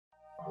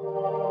Okay,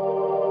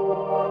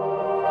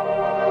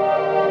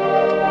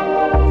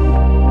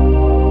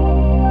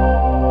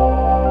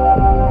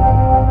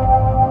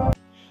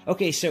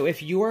 so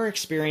if you are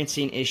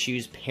experiencing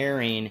issues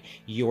pairing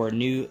your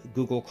new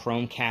Google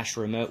Chromecast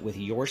remote with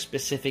your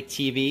specific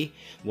TV,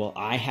 well,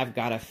 I have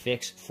got a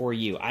fix for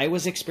you. I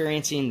was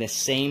experiencing the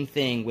same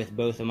thing with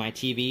both of my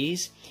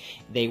TVs.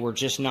 They were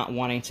just not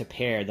wanting to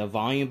pair. The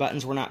volume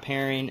buttons were not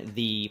pairing,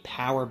 the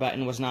power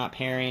button was not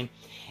pairing,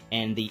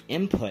 and the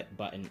input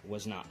button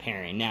was not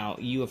pairing. Now,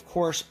 you of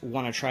course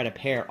want to try to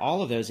pair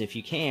all of those if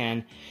you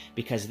can,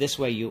 because this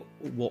way you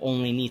will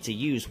only need to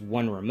use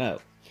one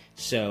remote.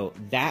 So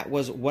that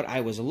was what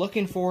I was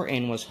looking for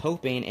and was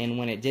hoping, and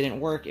when it didn't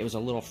work, it was a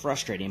little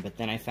frustrating, but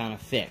then I found a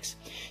fix.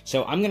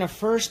 So I'm going to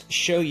first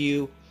show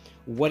you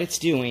what it's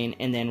doing,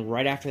 and then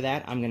right after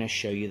that, I'm going to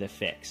show you the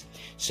fix.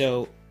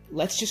 So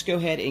let's just go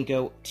ahead and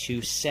go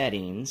to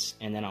Settings,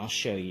 and then I'll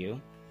show you.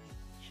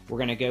 We're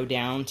going to go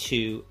down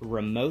to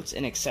Remotes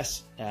and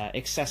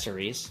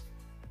Accessories,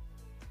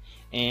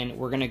 and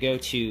we're going to go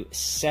to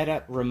Set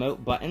Up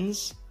Remote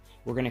Buttons.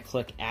 We're going to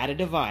click Add a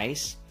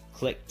Device,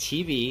 click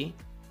TV,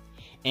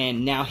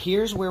 and now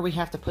here's where we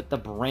have to put the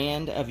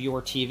brand of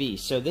your TV.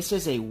 So this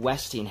is a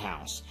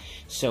Westinghouse.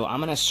 So I'm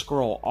going to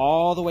scroll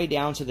all the way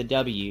down to the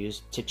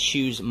W's to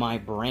choose my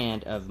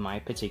brand of my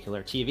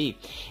particular TV.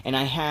 And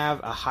I have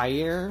a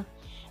Haier,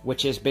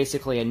 which is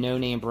basically a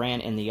no-name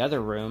brand in the other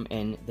room,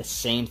 and the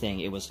same thing,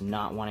 it was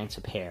not wanting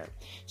to pair.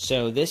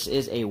 So this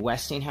is a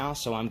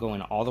Westinghouse, so I'm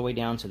going all the way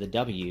down to the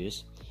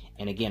W's.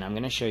 And again, I'm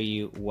going to show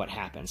you what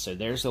happens. So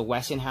there's the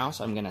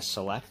Westinghouse. I'm going to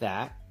select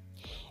that.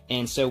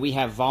 And so we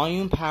have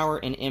volume, power,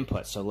 and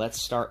input. So let's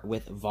start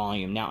with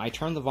volume. Now I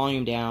turned the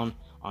volume down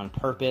on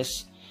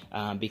purpose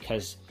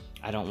because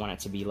I don't want it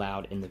to be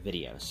loud in the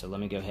video. So let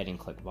me go ahead and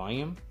click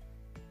volume.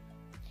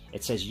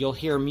 It says you'll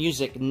hear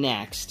music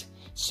next.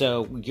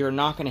 So you're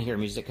not going to hear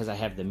music because I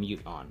have the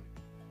mute on.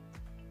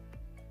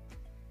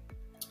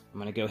 I'm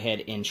going to go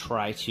ahead and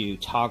try to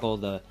toggle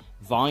the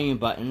volume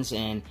buttons,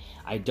 and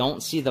I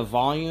don't see the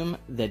volume,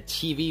 the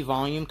TV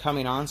volume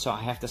coming on, so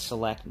I have to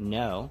select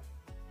no.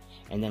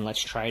 And then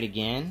let's try it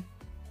again.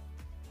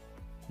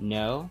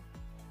 No.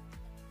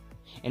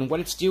 And what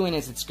it's doing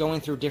is it's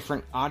going through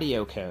different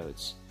audio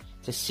codes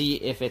to see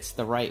if it's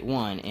the right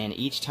one. And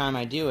each time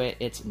I do it,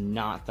 it's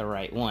not the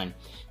right one.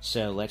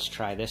 So let's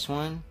try this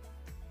one.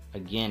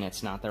 Again,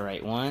 it's not the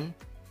right one.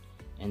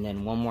 And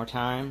then one more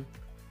time.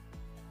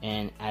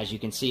 And as you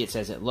can see, it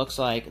says it looks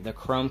like the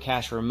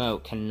Chromecast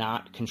remote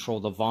cannot control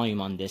the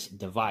volume on this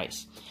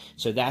device.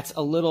 So that's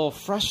a little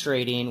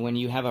frustrating when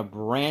you have a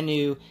brand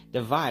new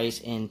device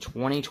in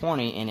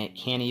 2020 and it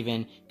can't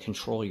even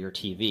control your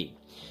TV.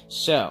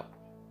 So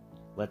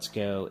let's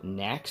go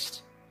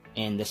next.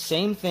 And the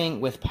same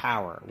thing with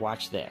power.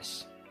 Watch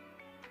this.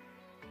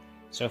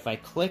 So if I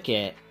click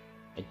it,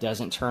 it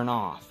doesn't turn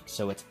off.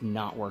 So it's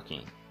not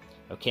working.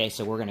 Okay,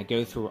 so we're going to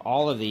go through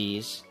all of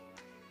these.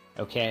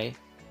 Okay.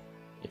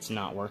 It's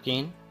not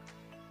working.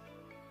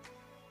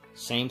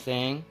 Same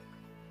thing.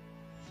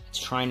 It's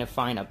trying to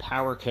find a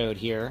power code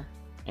here,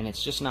 and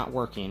it's just not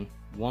working.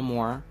 One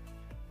more.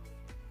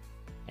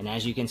 And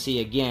as you can see,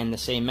 again, the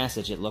same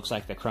message. It looks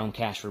like the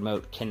Chromecast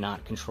remote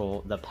cannot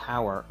control the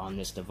power on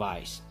this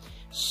device.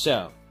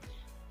 So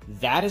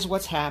that is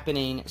what's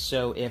happening.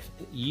 So if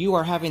you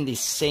are having the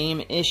same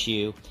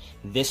issue,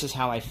 this is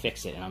how I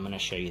fix it, and I'm going to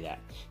show you that.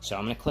 So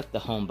I'm going to click the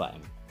home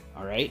button.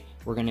 Alright,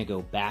 we're going to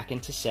go back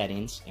into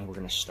settings and we're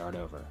going to start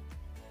over.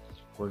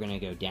 We're going to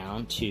go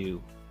down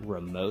to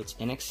remotes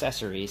and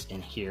accessories,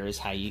 and here is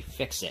how you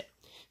fix it.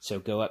 So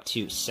go up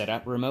to set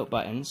up remote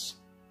buttons,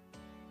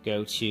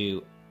 go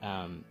to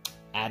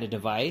add a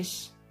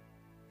device,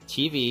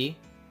 TV.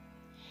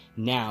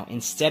 Now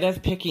instead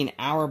of picking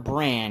our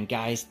brand,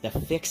 guys, the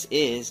fix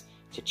is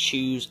to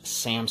choose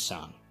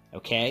Samsung.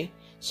 Okay,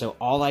 so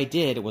all I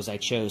did was I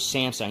chose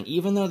Samsung.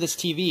 Even though this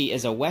TV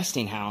is a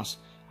Westinghouse,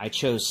 I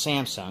chose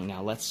Samsung.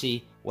 Now let's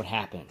see what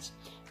happens.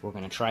 We're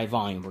going to try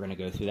volume. We're going to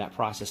go through that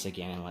process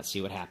again, and let's see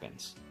what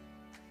happens.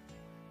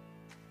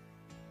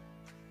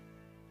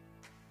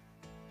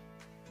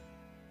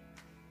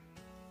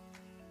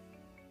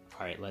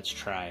 All right, let's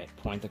try it.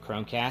 Point the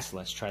Chromecast.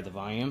 Let's try the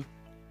volume.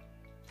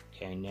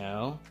 Okay,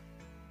 no.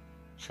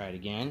 Try it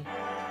again.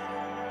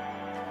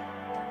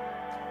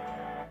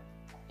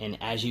 And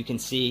as you can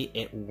see,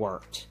 it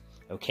worked.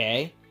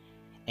 Okay?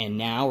 And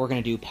now we're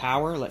going to do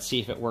power. Let's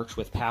see if it works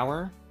with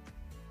power.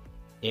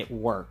 It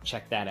worked.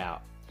 Check that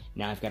out.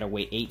 Now I've got to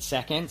wait 8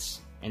 seconds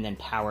and then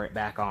power it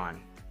back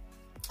on.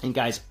 And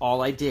guys,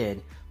 all I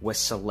did was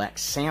select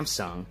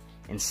Samsung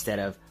instead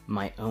of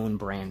my own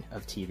brand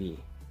of TV.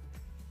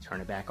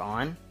 Turn it back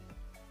on.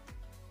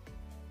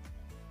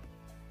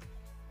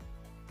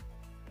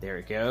 There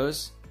it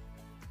goes.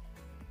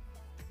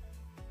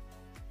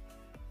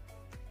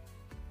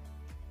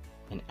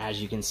 And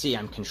as you can see,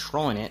 I'm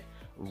controlling it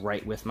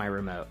right with my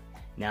remote.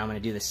 Now I'm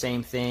going to do the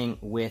same thing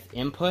with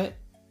input.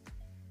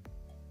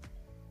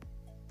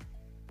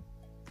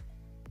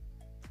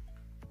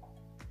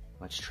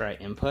 Let's try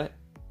input.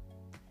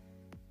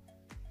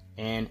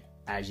 And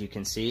as you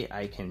can see,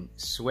 I can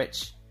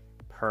switch.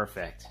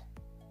 Perfect.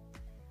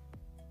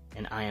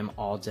 And I am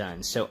all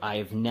done. So I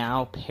have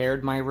now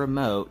paired my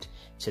remote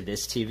to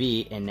this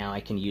TV, and now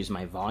I can use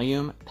my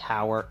volume,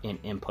 power, and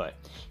input.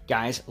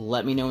 Guys,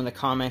 let me know in the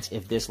comments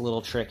if this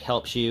little trick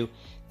helps you.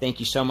 Thank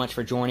you so much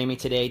for joining me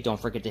today. Don't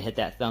forget to hit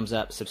that thumbs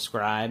up,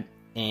 subscribe,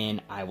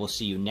 and I will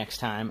see you next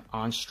time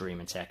on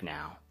Streamin' Tech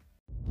Now.